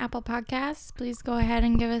on Apple Podcasts, please go ahead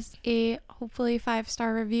and give us a hopefully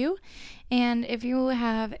 5-star review. And if you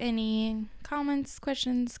have any comments,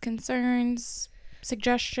 questions, concerns,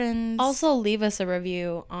 suggestions, also leave us a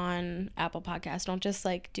review on Apple Podcasts. Don't just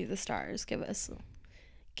like do the stars. Give us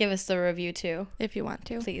Give us the review too, if you want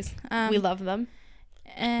to. please. We love them.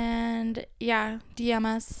 And yeah, DM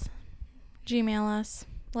us, Gmail us,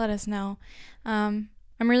 let us know. I'm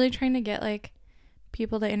really trying to get like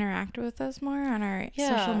people to interact with us more on our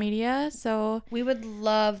social media, so we would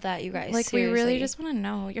love that, you guys. Like, seriously. we really just want to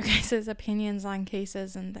know your guys' opinions on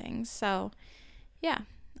cases and things. So yeah.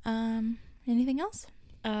 Anything else?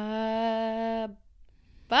 Bye.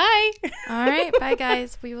 All right, bye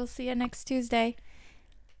guys, we will see you next Tuesday.